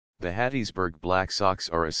The Hattiesburg Black Sox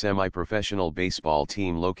are a semi-professional baseball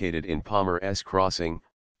team located in Palmer's Crossing,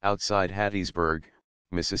 outside Hattiesburg,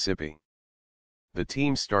 Mississippi. The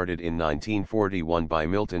team started in 1941 by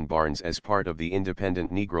Milton Barnes as part of the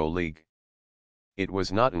Independent Negro League. It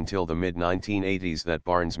was not until the mid-1980s that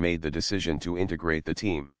Barnes made the decision to integrate the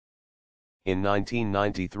team. In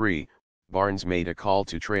 1993, Barnes made a call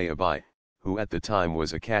to Trey Abai, who at the time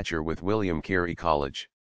was a catcher with William Carey College.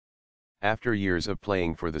 After years of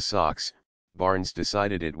playing for the Sox, Barnes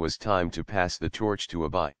decided it was time to pass the torch to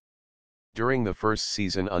Abai. During the first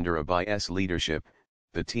season under Abai's leadership,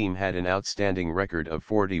 the team had an outstanding record of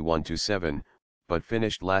 41-7, but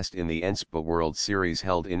finished last in the NSPA World Series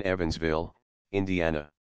held in Evansville,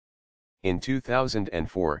 Indiana. In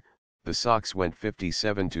 2004, the Sox went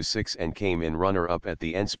 57-6 and came in runner-up at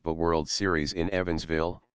the NSPA World Series in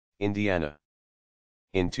Evansville, Indiana.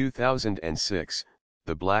 In 2006,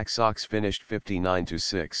 the Black Sox finished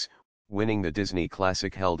 59-6, winning the Disney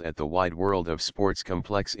Classic held at the Wide World of Sports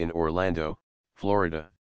complex in Orlando, Florida.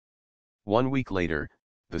 1 week later,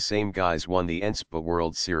 the same guys won the NSPA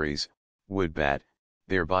World Series, wood bat,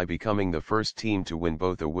 thereby becoming the first team to win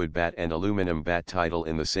both a wood bat and aluminum bat title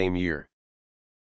in the same year.